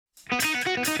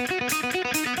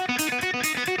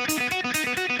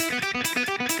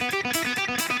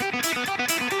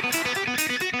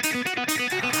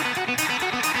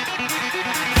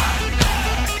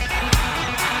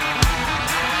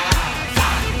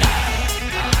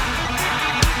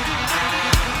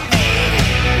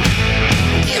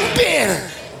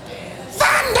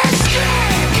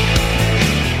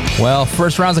Well,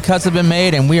 first rounds of cuts have been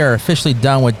made, and we are officially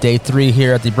done with day 3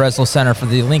 here at the Breslow Center for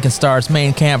the Lincoln Stars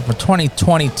main camp for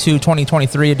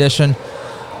 2022-2023 edition.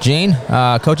 Gene,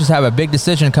 coaches have a big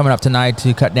decision coming up tonight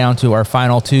to cut down to our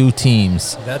final 2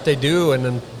 teams. That they do, and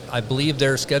then I believe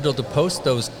they're scheduled to post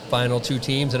those final 2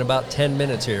 teams in about 10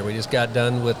 minutes here. We just got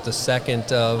done with the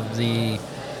second of the,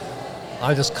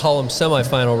 I just call them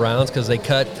semifinal rounds because they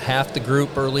cut half the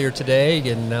group earlier today,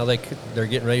 and now they're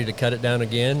getting ready to cut it down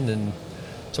again. And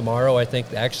tomorrow, I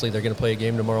think, actually, they're going to play a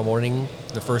game tomorrow morning,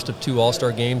 the first of 2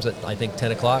 All-Star games at, I think,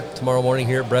 10 o'clock tomorrow morning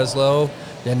here at Breslow,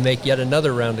 then make yet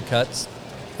another round of cuts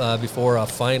before a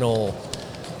final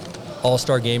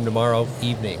All-Star game tomorrow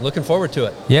evening. Looking forward to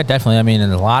it. Yeah, definitely. I mean,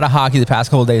 a lot of hockey the past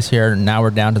couple of days here. Now we're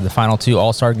down to the final 2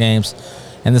 All-Star games,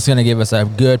 and this is going to give us a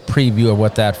good preview of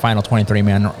what that final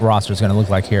 23-man roster is going to look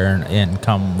like here in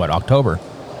come, October?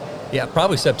 Yeah,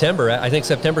 probably September. I think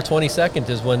September 22nd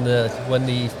is when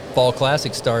the Fall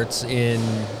Classic starts in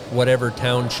whatever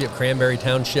township, Cranberry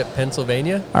Township,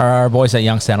 Pennsylvania. Our boys at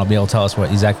Youngstown will be able to tell us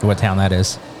exactly what town that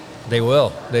is. They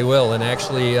will. And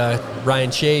actually,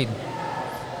 Ryan Shade,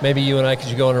 maybe you and I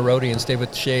could go on a roadie and stay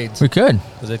with the Shades. We could.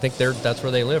 Because I think that's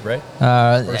where they live, right?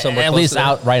 At least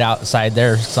right outside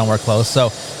there, somewhere close. So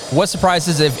what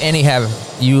surprises, if any, have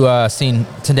you seen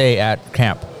today at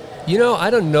camp? You know, I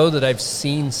don't know that I've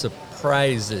seen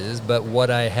surprises, but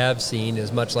what I have seen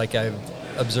is much like I've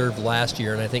observed last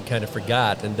year and I think kind of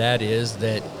forgot, and that is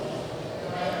that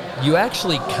you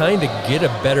actually kind of get a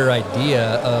better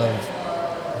idea of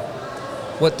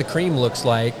what the cream looks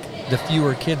like the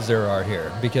fewer kids there are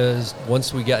here. Because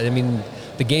once we got,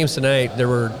 the games tonight, there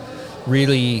were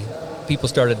really, people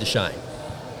started to shine.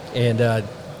 And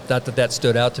not that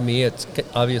stood out to me. It's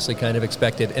obviously kind of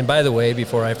expected. And by the way,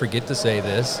 before I forget to say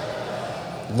this,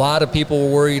 a lot of people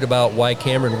were worried about why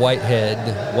Cameron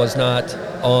Whitehead was not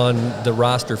on the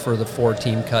roster for the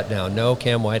 4-team cut down. No,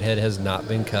 Cam Whitehead has not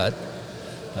been cut.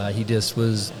 He just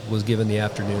was given the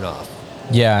afternoon off.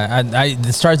 Yeah,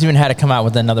 the Stars even had to come out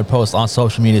with another post on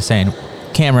social media saying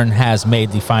Cameron has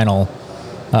made the final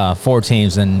 4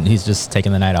 teams and he's just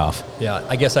taking the night off. Yeah,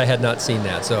 I guess I had not seen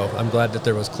that, so I'm glad that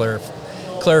there was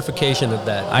clarification of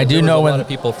that. I do know a lot of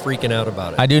people freaking out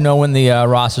about it. I do know when the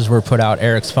rosters were put out,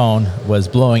 Eric's phone was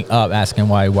blowing up asking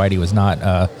why Whitey was not.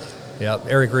 Yeah,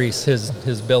 Eric Reese,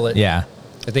 his billet. Yeah.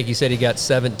 I think he said he got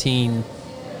 17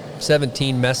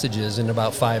 messages in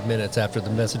about 5 minutes after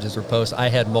the messages were posted. I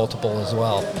had multiple as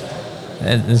well.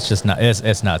 It's just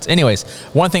it's nuts. Anyways,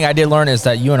 one thing I did learn is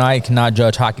that you and I cannot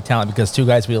judge hockey talent because 2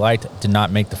 guys we liked did not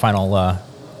make the final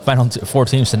 4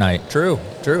 teams tonight. True.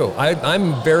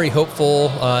 I'm very hopeful.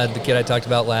 The kid I talked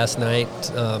about last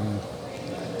night,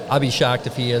 I'll be shocked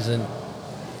if he isn't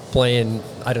playing,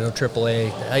 I don't know,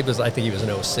 AAA. I think he was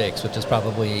an 06, which is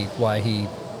probably why he...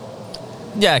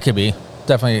 Yeah, it could be.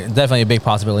 Definitely a big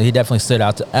possibility. He definitely stood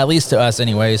out, at least to us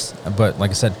anyways. But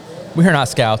like I said, we're not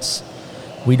scouts.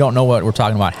 We don't know what we're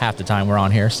talking about half the time we're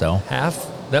on here. So half?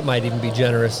 That might even be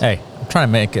generous. Hey, I'm trying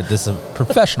to make this a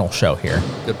professional show here.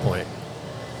 Good point.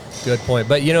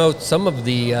 But some of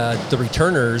the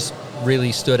returners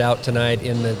really stood out tonight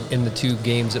in the 2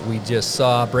 games that we just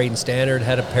saw. Braden Stannard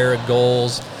had a pair of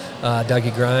goals.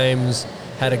 Dougie Grimes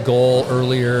had a goal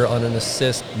earlier on an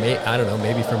assist. I don't know,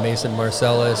 maybe from Mason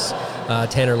Marcellus.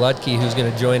 Tanner Lutke, who's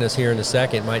going to join us here in a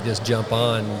second, might just jump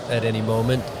on at any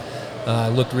moment.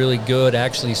 Looked really good.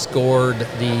 Actually scored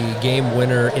the game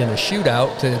winner in a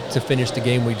shootout to finish the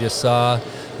game we just saw.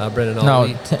 Brendan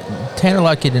Albee. No, Tanner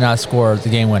Lutke did not score the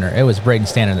game winner. It was Braden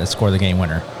Stannard that scored the game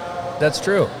winner. That's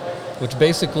true, which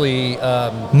basically...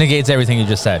 negates everything you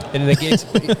just said. And negates...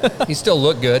 he still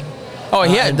looked good. Oh,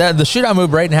 yeah, the shootout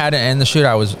move Braden had, and the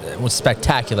shootout was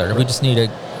spectacular. We just need to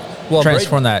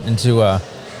transform that into...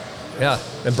 Yeah,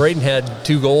 and Braden had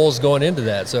 2 goals going into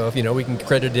that, so if we can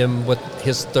credit him with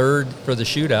his 3rd for the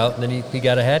shootout, and then he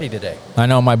got a hattie today. I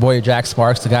know my boy Jack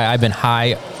Sparks, the guy I've been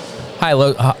high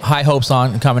hopes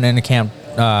on coming into camp,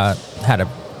 had a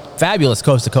fabulous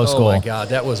coast-to-coast goal. Oh, my God,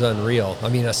 that was unreal. A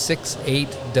 6'8"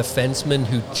 defenseman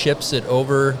who chips it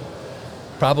over,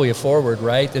 probably a forward,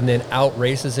 right, and then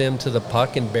out-races him to the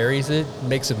puck and buries it,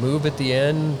 makes a move at the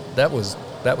end. That was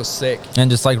sick. And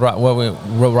just like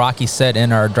what Rocky said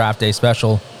in our draft day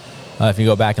special, if you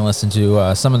go back and listen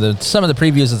to some of the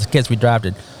previews of the kids we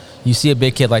drafted, You see a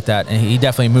big kid like that, and he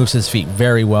definitely moves his feet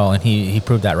very well, and he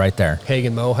proved that right there.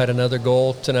 Hagen Moe had another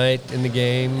goal tonight in the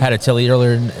game. Had a Tilly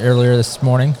earlier this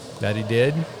morning. That he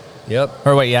did. Yep.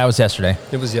 Or wait, yeah, it was yesterday.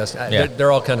 It was yesterday. Yeah.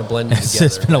 They're all kind of blended together.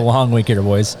 It's been a long week here,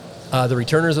 boys. The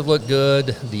returners have looked good.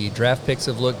 The draft picks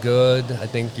have looked good. I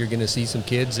think you're going to see some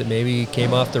kids that maybe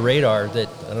came off the radar that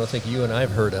I don't think you and I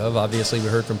have heard of. Obviously, we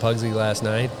heard from Pugsley last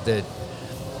night that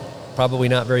probably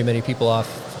not very many people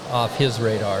off his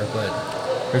radar,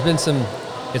 but there's been some.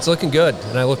 It's looking good,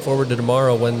 and I look forward to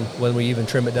tomorrow when we even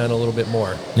trim it down a little bit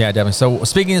more. Yeah, definitely. So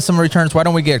speaking of some returns, why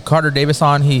don't we get Carter Davis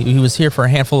on? He was here for a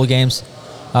handful of games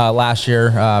last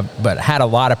year, but had a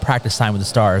lot of practice time with the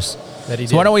Stars. That he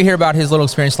did. So why don't we hear about his little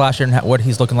experience last year and what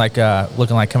he's looking like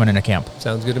coming into camp?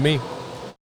 Sounds good to me.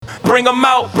 Bring 'em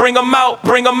out, bring 'em out,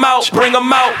 bring 'em out, bring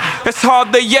 'em out. It's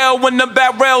hard to yell when the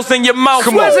barrel's in your mouth.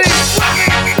 Come on.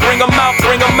 Bring 'em out,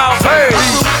 bring 'em out. Hey.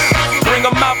 Bring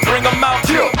 'em out, bring 'em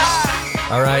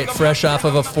out. All right, fresh off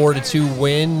of a 4-2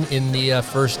 win in the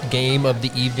first game of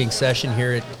the evening session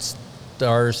here at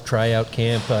Stars tryout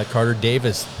camp, Carter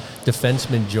Davis,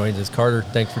 defenseman, joins us. Carter,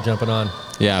 thanks for jumping on.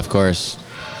 Yeah, of course.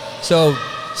 So,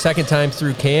 second time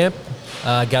through camp,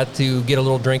 got to get a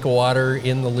little drink of water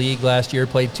in the league last year,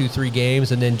 played 2-3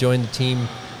 games, and then joined the team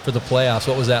for the playoffs.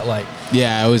 What was that like?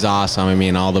 Yeah, it was awesome. I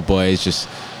mean, all the boys just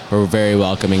were very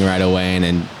welcoming right away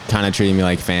and kind of treating me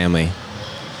like family.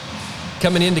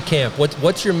 Coming into camp,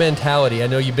 what's your mentality? I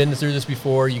know you've been through this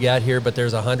before. You got here, but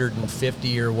there's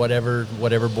 150 or whatever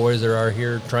boys there are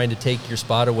here trying to take your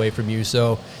spot away from you.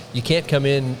 So you can't come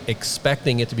in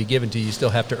expecting it to be given to you. You still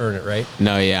have to earn it, right?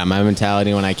 No, yeah, my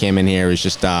mentality when I came in here was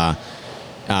just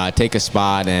take a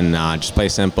spot and just play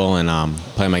simple and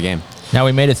play my game. Now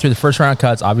we made it through the first round of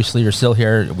cuts. Obviously, you're still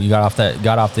here. We got off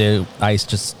the ice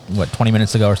just 20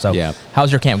 minutes ago or so. Yeah.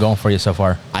 How's your camp going for you so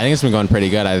far? I think it's been going pretty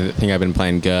good. I think I've been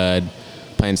playing good,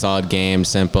 playing solid games,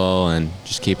 simple, and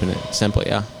just keeping it simple.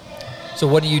 Yeah. So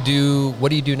what do you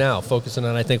do now? Focusing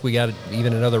on, I think we got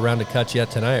even another round of cuts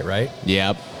yet tonight, right?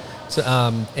 Yep. So,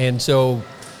 and so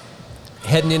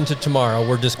heading into tomorrow,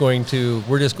 we're just going to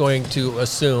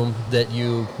assume that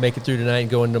you make it through tonight and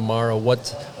go into tomorrow.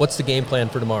 What's the game plan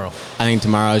for tomorrow? I think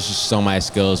tomorrow is just show my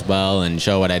skills well and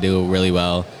show what I do really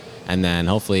well, and then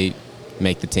hopefully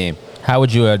make the team. How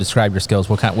would you describe your skills?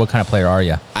 What kind of player are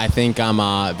you? I think I'm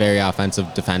a very offensive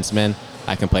defenseman.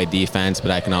 I can play defense,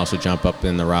 but I can also jump up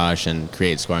in the rush and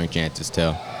create scoring chances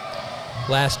too.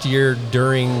 Last year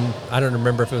during, I don't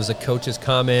remember if it was a coach's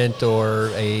comment or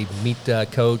a meet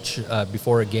coach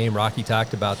before a game, Rocky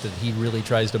talked about that he really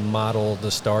tries to model the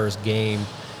Stars game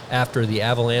after the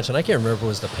Avalanche. And I can't remember if it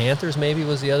was the Panthers maybe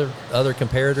was the other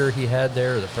comparator he had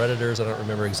there, or the Predators, I don't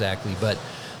remember exactly. But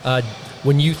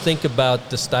when you think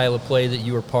about the style of play that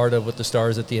you were part of with the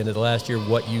Stars at the end of the last year,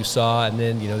 what you saw, and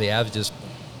then, the Avs just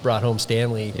brought home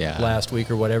Stanley last week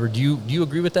or whatever. Do you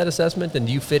agree with that assessment, and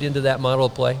do you fit into that model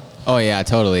of play? Oh, yeah,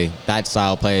 totally. That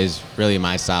style of play is really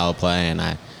my style of play, and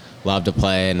I love to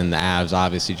play. And then the Avs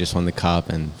obviously just won the Cup,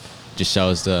 and just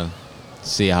shows to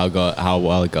see how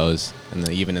well it goes, and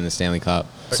even in the Stanley Cup.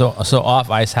 So off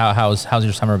ice, how's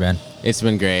your summer been? It's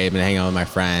been great. I've been hanging out with my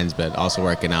friends, but also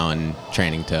working out and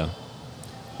training too.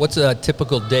 What's a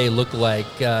typical day look like,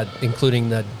 including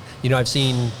the, I've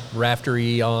seen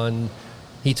Raftery on.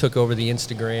 He took over the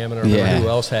Instagram, and I don't remember who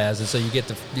else has, and so you get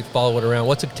to follow it around.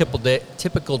 What's a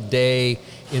typical day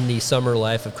in the summer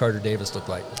life of Carter Davis look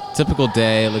like? Typical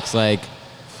day looks like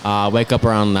wake up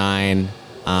around 9.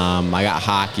 I got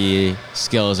hockey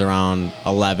skills around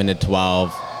 11 to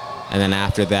 12, and then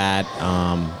after that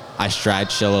I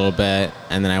stretch a little bit,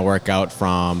 and then I work out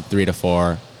from 3 to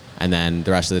 4, and then the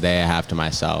rest of the day I have to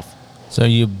myself. So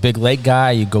you big lake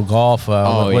guy, you go golf.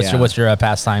 What's your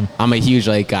pastime? I'm a huge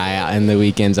lake guy. In the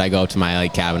weekends, I go to my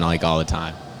lake cabin all the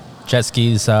time. Jet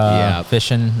skis,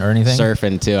 fishing, or anything?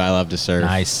 Surfing too. I love to surf.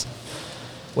 Nice.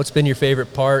 What's been your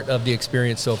favorite part of the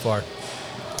experience so far?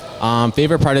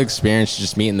 Favorite part of the experience is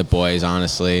just meeting the boys.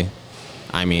 Honestly,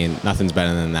 I mean, nothing's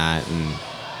better than that, and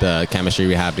the chemistry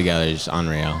we have together is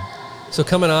unreal. So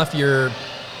coming off your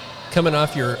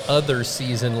other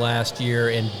season last year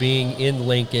and being in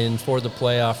Lincoln for the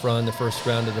playoff run, the first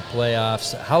round of the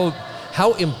playoffs,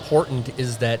 how important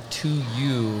is that to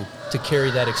you to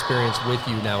carry that experience with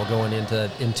you now going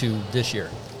into this year?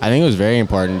 I think it was very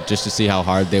important just to see how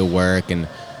hard they work and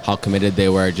how committed they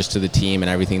were just to the team and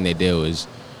everything they do. Is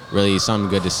really something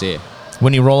good to see.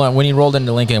 When you rolled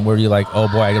into Lincoln, were you like, oh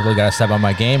boy, I really got to step on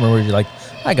my game, or were you like,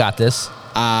 I got this?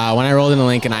 When I rolled into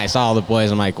Lincoln, I saw all the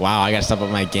boys. I'm like, wow, I got to step up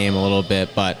my game a little bit,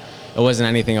 but it wasn't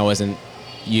anything I wasn't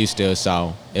used to,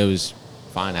 so it was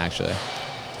fine, actually.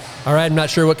 All right, I'm not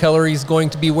sure what color he's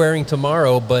going to be wearing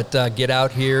tomorrow, but get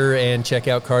out here and check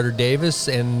out Carter Davis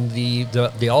and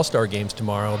the All-Star games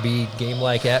tomorrow. It'll be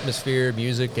game-like atmosphere,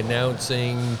 music,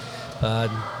 announcing,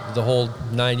 the whole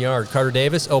 9 yards. Carter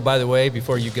Davis, oh, by the way,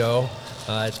 before you go,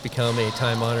 it's become a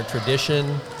time-honored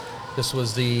tradition. This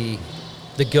was the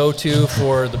go-to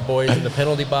for the boys in the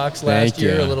penalty box last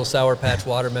year, a little Sour Patch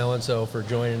Watermelon, so for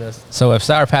joining us. So if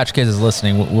Sour Patch Kids is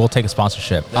listening, we'll take a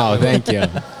sponsorship. Oh, thank you.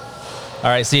 All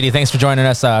right, CD, thanks for joining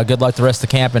us. Good luck the rest of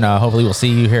the camp, and hopefully we'll see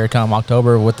you here come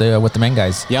October with the main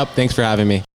guys. Yep, thanks for having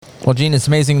me. Well, Gene, it's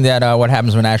amazing that what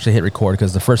happens when I actually hit record,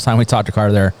 because the first time we talked to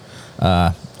Carter there,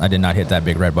 I did not hit that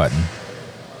big red button.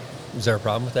 Is there a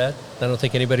problem with that? I don't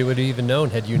think anybody would have even known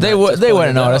had you. They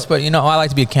wouldn't notice, but I like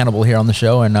to be accountable here on the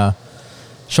show and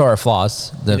show our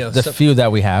flaws, the few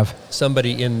that we have.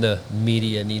 Somebody in the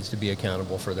media needs to be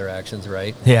accountable for their actions,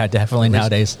 right? Yeah, definitely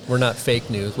nowadays. We're not fake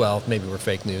news. Well, maybe we're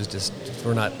fake news. Just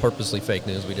we're not purposely fake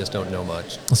news. We just don't know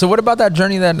much. So what about that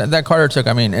journey that Carter took?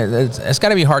 I mean, it's got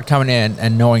to be hard coming in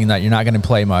and knowing that you're not going to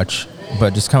play much,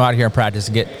 but just come out here and practice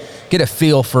and get a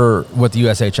feel for what the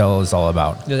USHL is all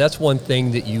about. That's one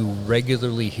thing that you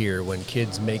regularly hear when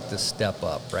kids make the step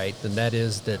up, right? And that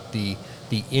is that the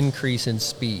increase in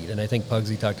speed, and I think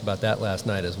Pugsy talked about that last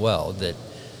night as well, that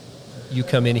you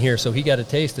come in here, so he got a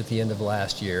taste at the end of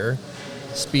last year,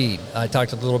 speed. I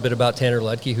talked a little bit about Tanner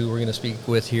Ludke, who we're going to speak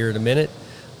with here in a minute.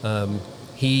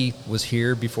 He was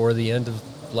here before the end of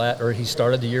he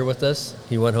started the year with us.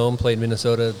 He went home, played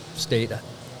Minnesota State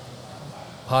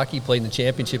hockey, played in the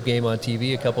championship game on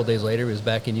TV. A couple days later, he was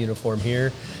back in uniform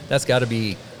here. That's got to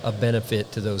be a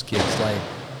benefit to those kids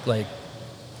like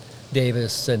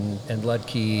Davis and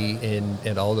Ludke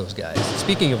and all those guys.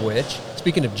 Speaking of which,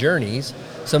 speaking of journeys,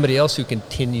 somebody else who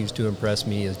continues to impress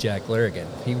me is Jack Larrigan.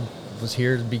 He was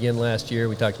here to begin last year.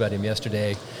 We talked about him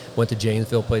yesterday. Went to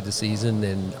Janesville, played the season,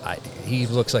 and he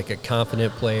looks like a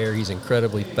confident player. He's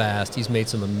incredibly fast. He's made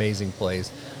some amazing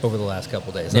plays over the last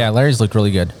couple days. Yeah, Larry's looked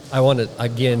really good. I want to,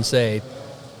 again, say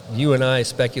you and I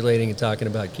speculating and talking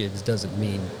about kids doesn't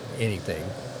mean anything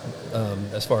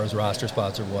as far as roster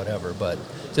spots or whatever, but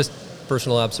just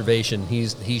personal observation,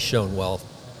 he's shown well.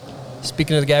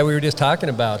 Speaking of the guy we were just talking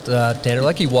about, Tanner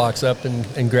Ludke walks up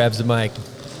and grabs the mic.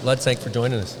 Lud, thanks for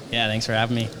joining us. Yeah, thanks for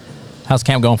having me. How's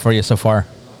camp going for you so far?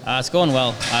 It's going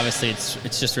well. Obviously,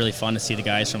 it's just really fun to see the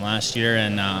guys from last year,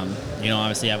 and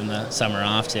obviously having the summer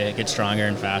off to get stronger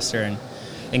and faster,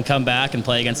 and come back and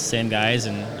play against the same guys,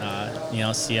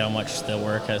 and see how much the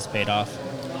work has paid off.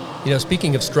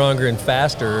 Speaking of stronger and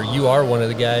faster, you are one of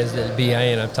the guys that BI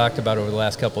and I've talked about over the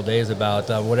last couple of days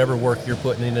about whatever work you're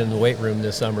putting in the weight room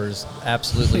this summer is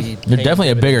absolutely. You're definitely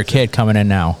a bigger kid coming in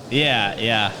now.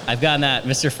 Yeah. I've gotten that.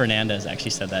 Mr. Fernandez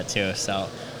actually said that too. So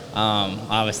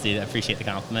obviously I appreciate the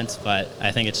compliments, but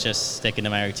I think it's just sticking to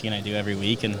my routine I do every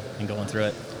week and going through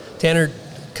it. Tanner,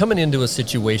 coming into a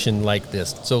situation like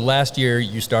this, so last year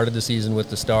you started the season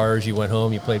with the Stars, you went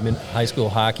home, you played high school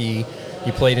hockey,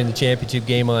 you played in the championship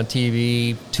game on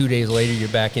TV. 2 days later, you're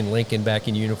back in Lincoln, back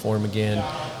in uniform again.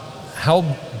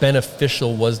 How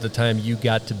beneficial was the time you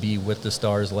got to be with the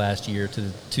Stars last year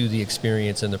to the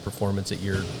experience and the performance that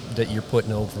you're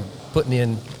putting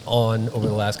in over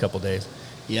the last couple of days?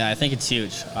 Yeah, I think it's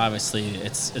huge. Obviously,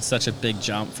 it's such a big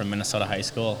jump from Minnesota high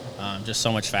school, just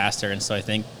so much faster. And so I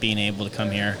think being able to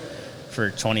come here for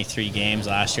 23 games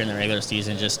last year in the regular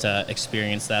season just to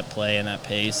experience that play and that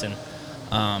pace and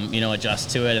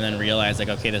adjust to it and then realize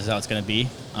okay, this is how it's going to be,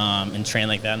 and train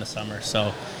like that in the summer.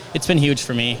 So it's been huge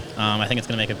for me. I think it's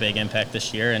going to make a big impact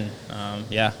this year, and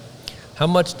yeah. How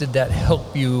much did that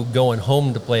help you going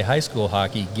home to play high school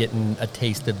hockey, getting a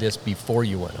taste of this before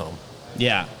you went home?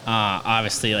 Yeah,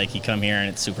 obviously, you come here and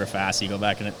it's super fast. You go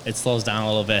back and it slows down a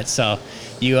little bit. So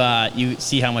you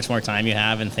see how much more time you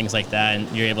have and things like that, and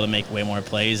you're able to make way more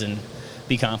plays and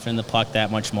be confident in the puck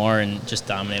that much more and just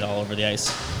dominate all over the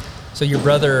ice. So your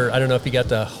brother, I don't know if he got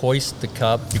to hoist the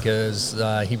cup because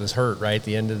he was hurt right at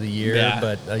the end of the year, yeah.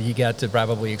 But you got to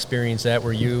probably experience that.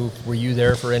 Were you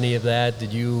there for any of that?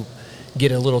 Did you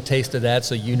get a little taste of that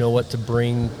so you know what to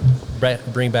bring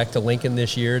back to Lincoln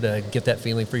this year to get that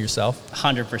feeling for yourself?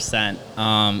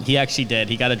 100%. He actually did.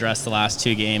 He got addressed the last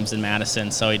 2 games in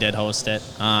Madison, so he did host it.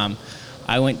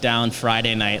 I went down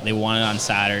Friday night. They won it on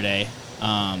Saturday.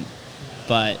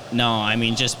 But no, I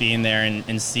mean, just being there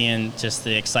and seeing just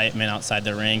the excitement outside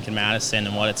the rink in Madison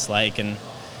and what it's like and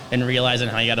realizing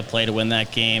how you got to play to win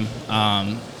that game.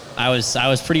 I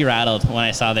was pretty rattled when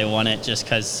I saw they won it just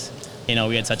because,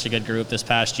 we had such a good group this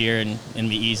past year and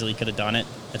we easily could have done it.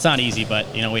 It's not easy,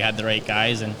 but, we had the right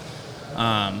guys and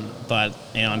But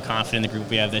I'm confident in the group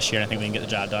we have this year, and I think we can get the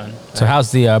job done. So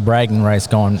how's the bragging rights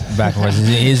going backwards?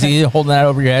 Is he holding that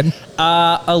over your head?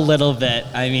 A little bit.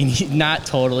 I mean, not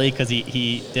totally, because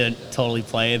he didn't totally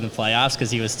play in the playoffs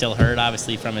because he was still hurt,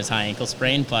 obviously, from his high ankle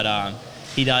sprain. But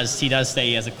he does say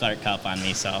he has a Clark Cup on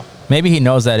me. So maybe he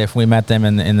knows that if we met them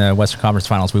in the Western Conference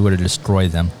Finals, we would have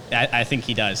destroyed them. I think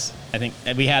he does. I think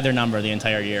we had their number the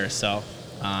entire year, so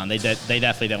they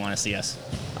definitely didn't want to see us.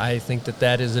 I think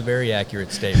that is a very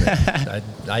accurate statement.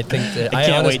 I think that I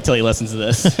can't wait till he listens to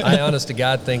this. I honest to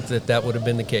God think that would have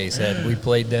been the case had we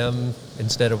played them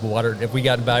instead of if we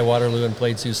got by Waterloo and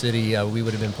played Sioux City, we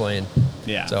would have been playing.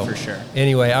 Yeah, so, for sure.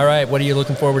 Anyway, all right, what are you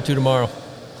looking forward to tomorrow?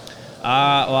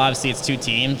 Well, obviously it's 2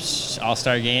 teams,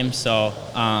 all-star game. So,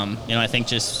 I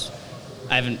think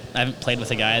I haven't played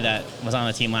with a guy that was on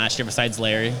the team last year besides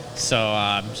Larry.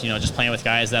 So, just playing with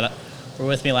guys that were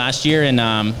with me last year and,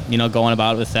 going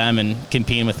about it with them and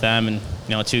competing with them and,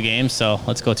 2 games. So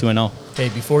let's go 2-0. Hey,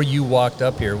 before you walked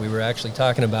up here, we were actually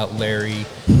talking about Larry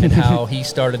and how he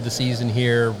started the season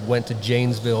here, went to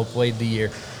Janesville, played the year.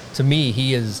 To me,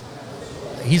 he's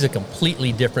a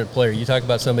completely different player. You talk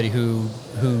about somebody who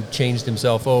changed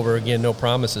himself over. Again, no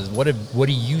promises. What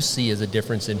do you see as a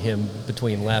difference in him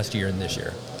between last year and this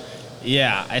year?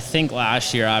 Yeah, I think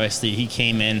last year, obviously, he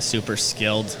came in super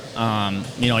skilled.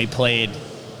 He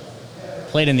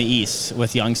played in the East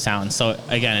with Youngstown. So,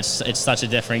 again, it's such a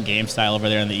different game style over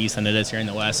there in the East than it is here in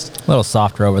the West. A little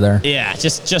softer over there. Yeah,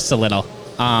 just a little.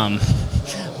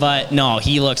 But, no,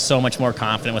 he looks so much more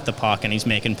confident with the puck, and he's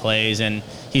making plays, and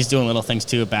he's doing little things,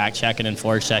 too, back checking and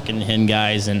forward checking, hitting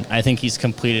guys, and I think he's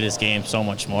completed his game so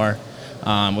much more,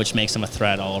 which makes him a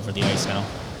threat all over the ice now.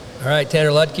 All right, Tanner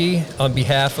Lutke, on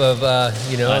behalf of,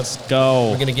 let's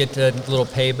go. We're going to get a little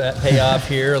payoff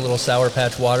here, a little Sour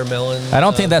Patch watermelon. I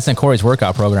don't think that's in Corey's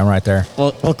workout program right there.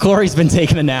 Well, Corey's been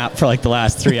taking a nap for like the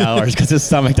last 3 hours because his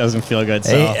stomach doesn't feel good.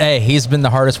 So. Hey, he's been the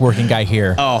hardest working guy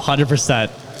here. Oh,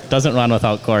 100%. Doesn't run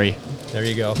without Corey. There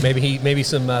you go. Maybe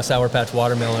some Sour Patch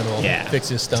watermelon will fix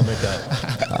his stomach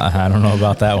up. I don't know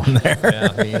about that one there.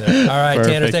 Yeah, me either. All right,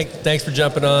 perfect. Tanner, thanks for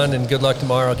jumping on, and good luck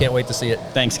tomorrow. Can't wait to see it.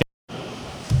 Thanks, guys.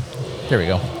 There we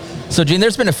go. So, Gene,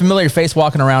 there's been a familiar face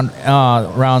walking around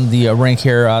the rink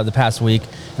here the past week,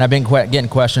 and I've been getting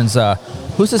questions.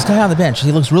 Who's this guy on the bench?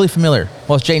 He looks really familiar.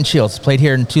 Well, it's Jaden Shields. Played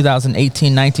here in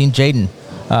 2018-19. Jaden,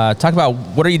 talk about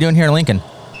what are you doing here in Lincoln?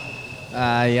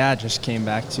 Just came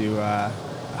back to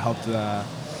help the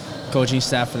coaching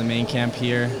staff for the main camp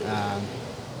here,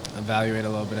 evaluate a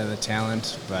little bit of the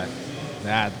talent. But,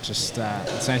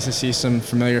 it's nice to see some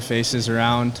familiar faces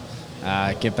around.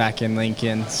 Get back in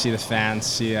Lincoln, see the fans,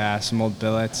 see some old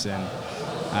billets, and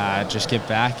just get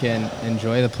back and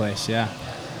enjoy the place, yeah.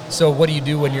 So what do you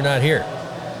do when you're not here?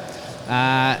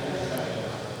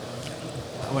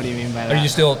 What do you mean by that?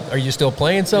 Are you still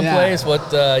playing someplace?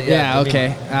 Yeah.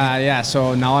 Okay.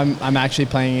 So now I'm actually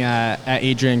playing at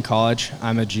Adrian College.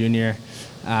 I'm a junior.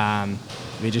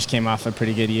 We just came off a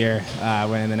pretty good year,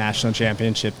 winning the national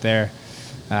championship there.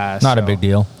 Not a big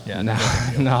deal. Yeah.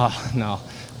 No.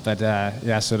 But,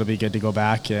 so it'll be good to go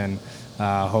back and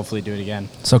hopefully do it again.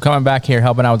 So coming back here,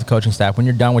 helping out with the coaching staff, when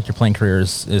you're done with your playing career,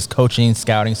 is coaching,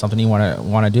 scouting something you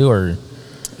want to do? Or?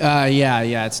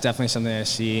 It's definitely something I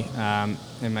see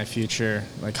in my future.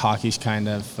 Like, hockey's kind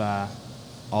of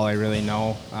all I really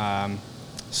know. I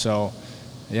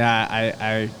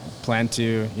plan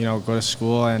to, go to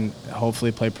school and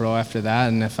hopefully play pro after that.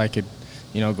 And if I could,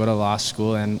 go to law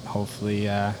school and hopefully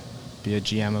be a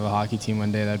GM of a hockey team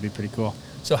one day, that'd be pretty cool.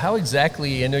 So how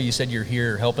exactly, I know you said you're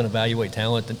here helping evaluate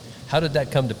talent. How did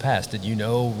that come to pass? Did you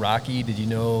know Rocky? Did you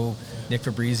know Nick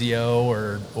Fabrizio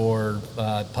or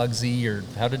Pugsy? Or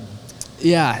how did?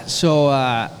 Yeah, so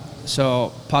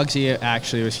Pugsy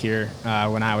actually was here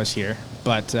when I was here.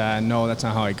 But no, that's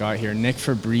not how I got here. Nick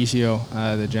Fabrizio,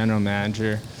 the general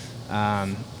manager,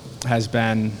 has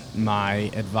been my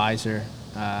advisor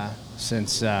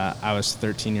since I was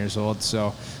 13 years old.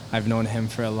 So I've known him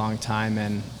for a long time,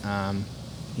 and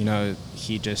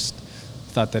he just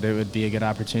thought that it would be a good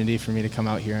opportunity for me to come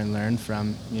out here and learn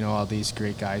from all these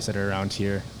great guys that are around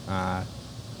here.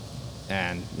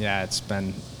 It's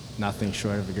been nothing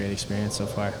short of a great experience so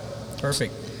far.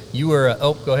 Perfect. You were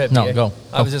go ahead. No, PA. go.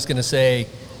 I was just going to say,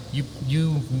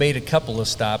 you made a couple of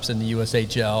stops in the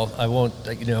USHL. I won't.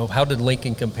 How did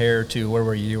Lincoln compare to where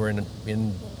were you? You were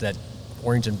in that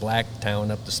orange and black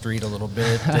town up the street a little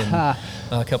bit, and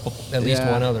a couple, at least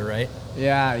one other, right?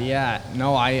 Yeah.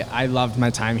 No, I loved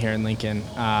my time here in Lincoln.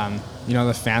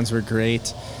 The fans were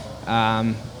great.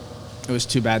 It was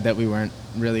too bad that we weren't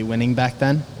really winning back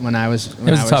then. When I was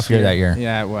a tough year that year.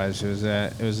 Yeah, it was.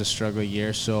 It was a struggle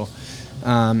year. So,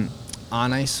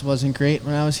 on ice wasn't great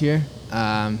when I was here.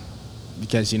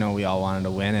 Because, we all wanted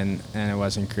to win, and it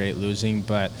wasn't great losing.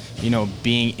 But,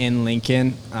 being in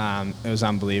Lincoln, it was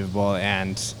unbelievable.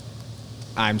 And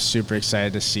I'm super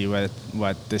excited to see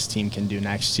what this team can do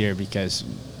next year, because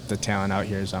the talent out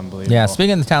here is unbelievable. Yeah,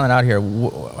 speaking of the talent out here,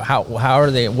 how are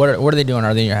they? What are they doing?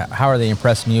 How are they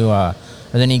impressing you? Are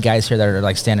there any guys here that are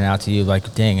like standing out to you?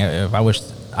 Like, dang, if I wish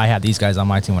I had these guys on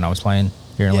my team when I was playing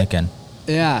here in Lincoln.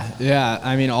 Yeah.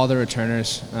 I mean, all the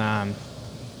returners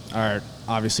are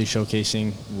obviously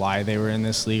showcasing why they were in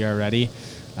this league already.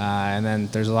 And then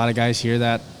there's a lot of guys here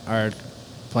that are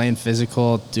playing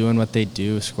physical, doing what they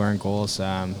do, scoring goals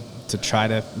to try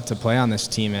to play on this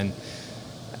team. And,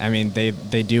 I mean,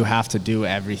 they do have to do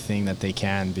everything that they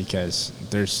can, because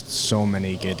there's so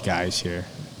many good guys here.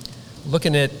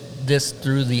 Looking at this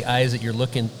through the eyes that you're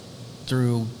looking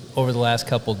through over the last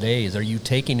couple of days, are you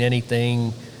taking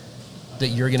anything that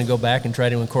you're going to go back and try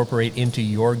to incorporate into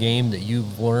your game that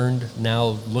you've learned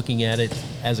now looking at it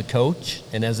as a coach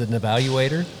and as an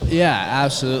evaluator? Yeah,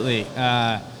 absolutely.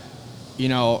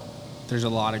 There's a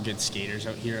lot of good skaters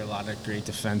out here, a lot of great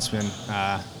defensemen.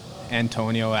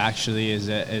 Antonio actually is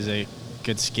a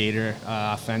good skater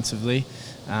offensively,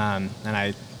 and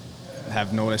I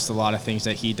have noticed a lot of things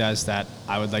that he does that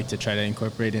I would like to try to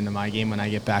incorporate into my game when I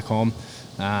get back home.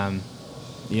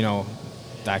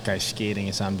 That guy's skating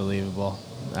is unbelievable,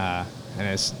 and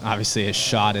obviously his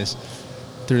shot is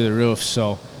through the roof.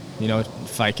 So,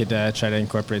 if I could try to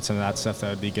incorporate some of that stuff, that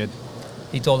would be good.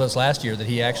 He told us last year that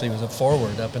he actually was a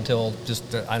forward up until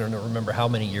just, I don't remember how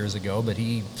many years ago, but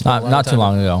he spent not too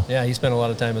long ago. Yeah, he spent a lot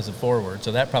of time as a forward,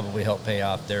 so that probably helped pay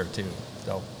off there too.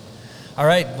 So, all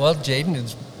right, well, Jaden,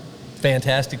 it's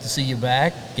fantastic to see you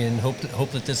back, and hope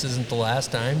that this isn't the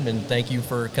last time. And thank you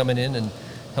for coming in and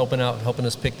helping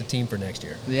us pick the team for next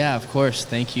year. Yeah, of course.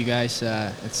 Thank you, guys.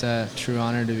 It's a true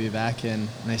honor to be back, and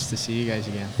nice to see you guys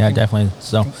again. Yeah, definitely.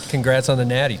 So, congrats on the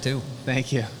natty too.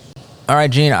 Thank you. All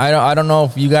right, Gene, I don't know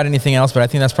if you got anything else, but I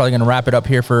think that's probably going to wrap it up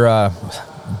here for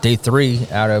day 3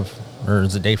 or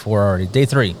is it day 4 already? Day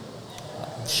 3.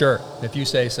 Sure, if you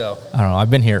say so. I don't know. I've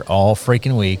been here all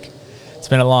freaking week. It's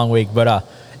been a long week, but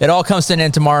it all comes to an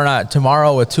end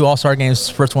tomorrow with 2 All-Star games.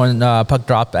 First one, puck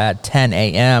drop at 10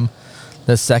 a.m.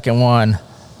 The second one,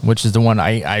 which is the one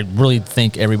I really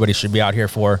think everybody should be out here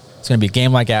for. It's going to be a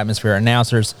game-like atmosphere,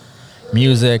 announcers,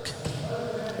 music.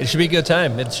 It should be a good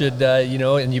time. It should,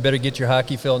 and you better get your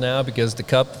hockey fill now, because the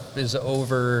cup is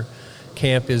over,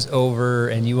 camp is over,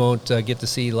 and you won't get to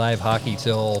see live hockey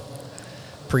till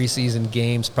preseason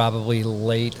games, probably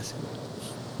late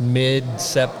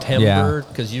mid-September,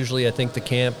 because usually I think the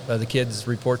kids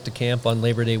report to camp on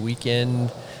Labor Day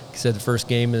weekend. He said the first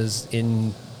game is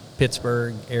in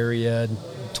Pittsburgh area,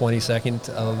 22nd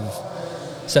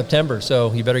of September.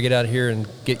 So you better get out here and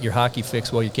get your hockey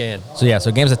fix while you can.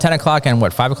 So games at 10 o'clock and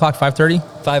what, 5 o'clock,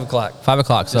 5:30? 5 o'clock. 5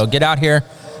 o'clock. So get out here,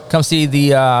 come see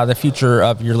the future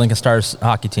of your Lincoln Stars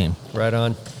hockey team. Right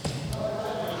on.